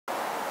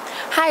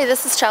Hi,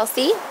 this is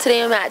Chelsea.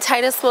 Today I'm at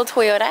Titus-Will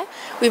Toyota.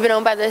 We've been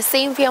owned by the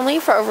same family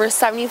for over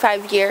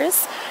 75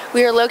 years.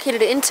 We are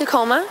located in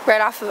Tacoma,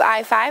 right off of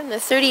I-5 and the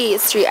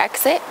 38th Street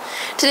exit.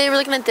 Today we're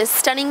looking at this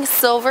stunning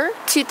silver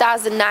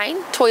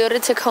 2009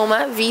 Toyota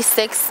Tacoma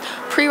V6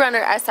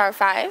 pre-runner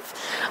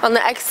SR5. On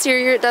the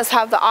exterior it does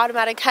have the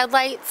automatic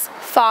headlights,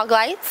 fog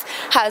lights,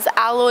 has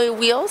alloy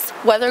wheels,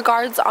 weather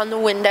guards on the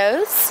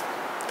windows.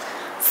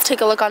 Let's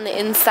take a look on the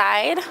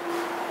inside.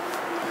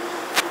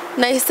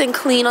 Nice and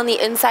clean on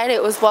the inside.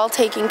 It was well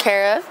taken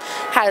care of.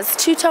 Has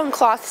two-tone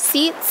cloth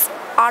seats,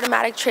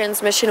 automatic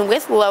transmission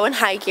with low and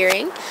high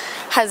gearing.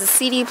 Has a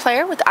CD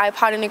player with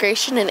iPod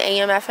integration and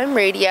AM/FM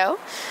radio.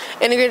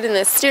 Integrated in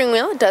the steering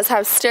wheel, it does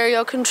have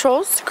stereo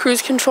controls,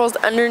 cruise controls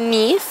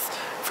underneath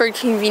for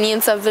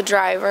convenience of the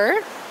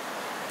driver.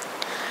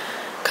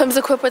 Comes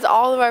equipped with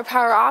all of our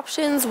power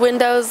options,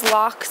 windows,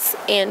 locks,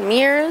 and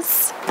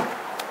mirrors.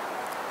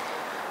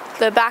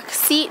 The back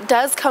seat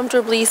does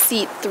comfortably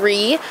seat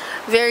 3.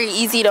 Very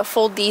easy to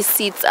fold these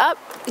seats up.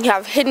 You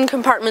have hidden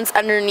compartments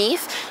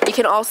underneath. You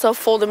can also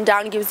fold them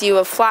down, gives you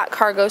a flat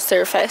cargo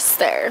surface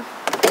there.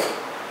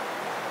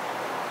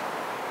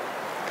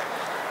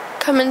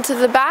 Come into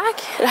the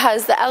back, it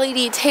has the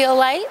LED tail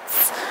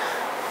lights,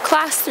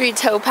 Class 3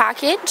 tow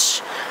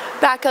package,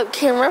 backup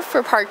camera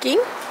for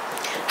parking,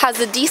 has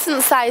a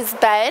decent sized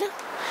bed,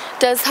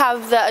 does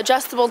have the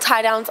adjustable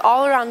tie downs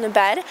all around the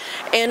bed,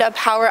 and a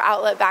power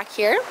outlet back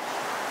here.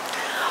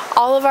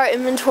 All of our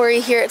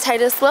inventory here at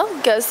Titus-Will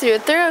goes through a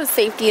thorough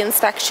safety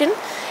inspection.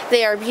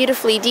 They are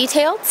beautifully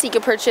detailed, so you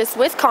can purchase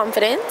with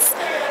confidence.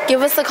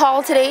 Give us a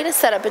call today to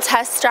set up a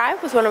test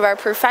drive with one of our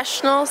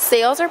professional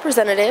sales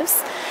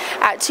representatives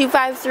at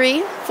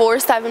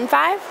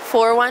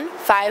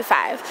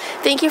 253-475-4155.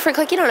 Thank you for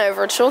clicking on our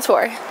virtual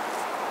tour.